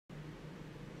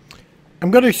I'm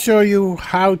going to show you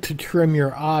how to trim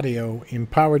your audio in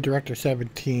PowerDirector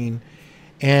 17,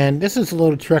 and this is a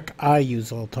little trick I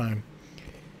use all the time.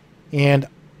 And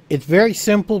it's very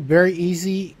simple, very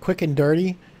easy, quick and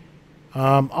dirty.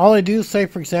 All I do, say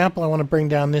for example, I want to bring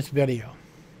down this video,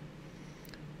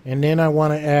 and then I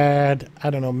want to add,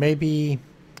 I don't know, maybe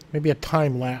a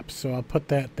time lapse, so I'll put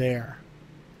that there.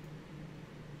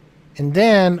 And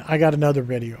then I got another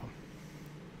video.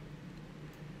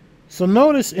 So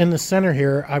notice in the center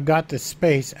here, I've got this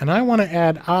space, and I want to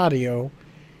add audio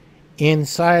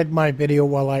inside my video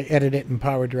while I edit it in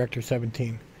PowerDirector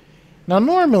 17. Now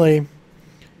normally,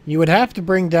 you would have to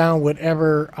bring down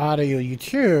whatever audio you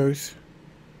choose,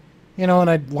 you know, and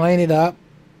I'd line it up,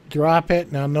 drop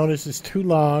it. Now notice it's too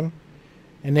long.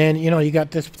 And then, you know, you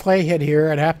got this playhead here,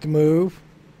 I'd have to move.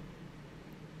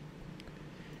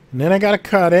 And then I got to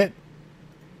cut it.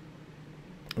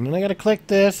 And then I got to click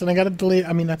this, and I got to delete.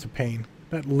 I mean, that's a pain.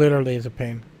 That literally is a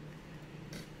pain.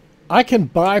 I can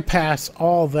bypass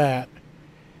all that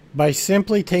by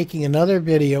simply taking another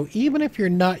video, even if you're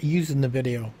not using the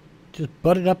video. Just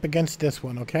butt it up against this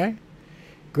one, okay?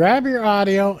 Grab your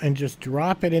audio and just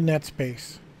drop it in that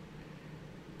space.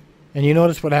 And you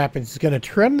notice what happens. It's going to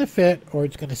trim the fit, or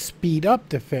it's going to speed up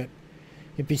the fit.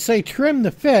 If you say trim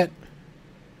the fit,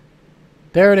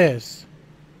 there it is.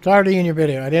 It's already in your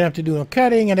video. I didn't have to do no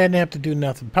cutting. I didn't have to do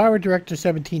nothing. PowerDirector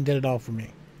 17 did it all for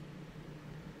me.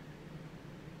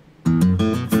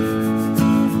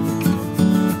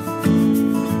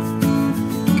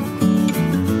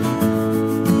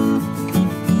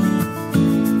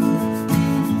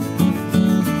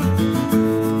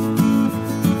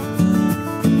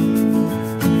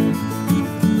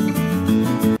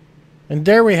 And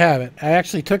there we have it. I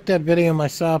actually took that video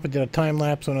myself. I did a time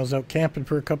lapse when I was out camping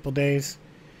for a couple days.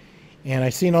 And I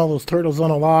seen all those turtles on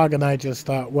a log, and I just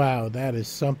thought, wow, that is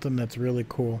something that's really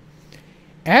cool.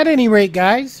 At any rate,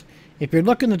 guys, if you're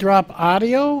looking to drop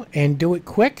audio and do it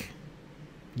quick,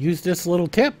 use this little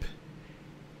tip,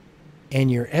 and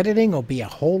your editing will be a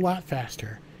whole lot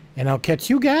faster. And I'll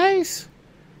catch you guys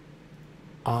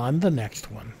on the next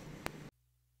one.